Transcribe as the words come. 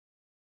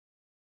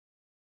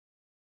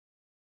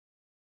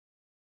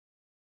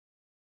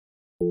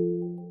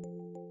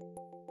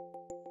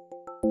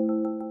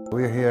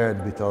We're here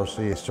at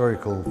Bitossi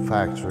Historical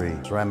Factory,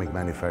 ceramic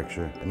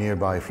manufacturer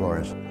nearby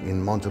Florence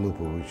in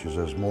Montelupo, which is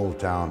a small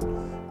town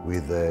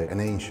with an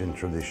ancient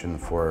tradition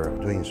for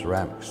doing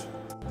ceramics.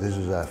 This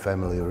is a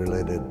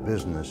family-related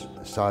business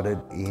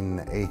started in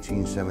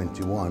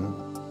 1871,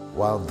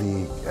 while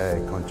the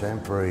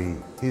contemporary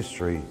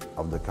history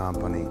of the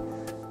company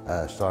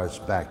starts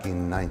back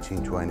in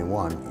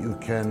 1921. You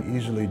can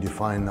easily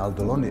define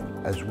Aldoloni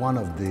as one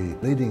of the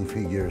leading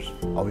figures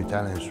of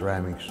Italian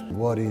ceramics.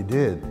 What he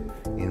did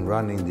in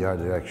running the art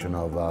direction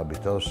of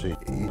Bitossi,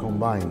 he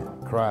combined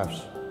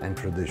crafts and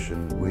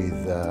tradition with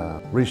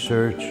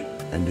research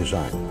and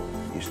design.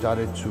 He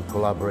started to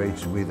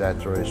collaborate with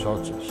Ettore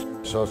Sottsass.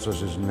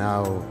 Sottsass is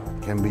now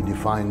can be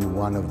defined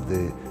one of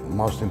the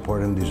most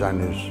important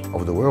designers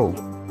of the world.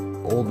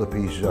 All the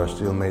pieces are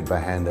still made by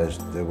hand as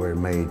they were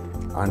made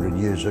 100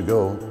 years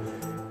ago.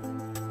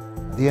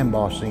 The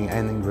embossing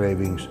and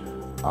engravings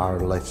are,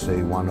 let's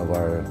say, one of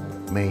our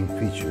main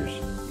features.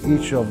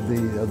 Each of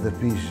the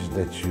pieces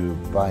that you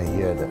buy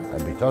here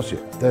at Bitossi,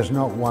 there's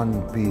not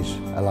one piece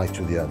alike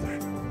to the other.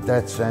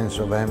 That sense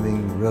of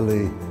having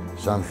really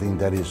something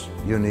that is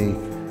unique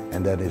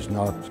and that is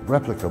not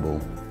replicable,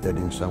 that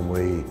in some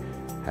way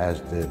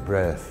has the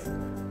breath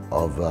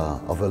of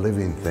a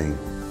living thing.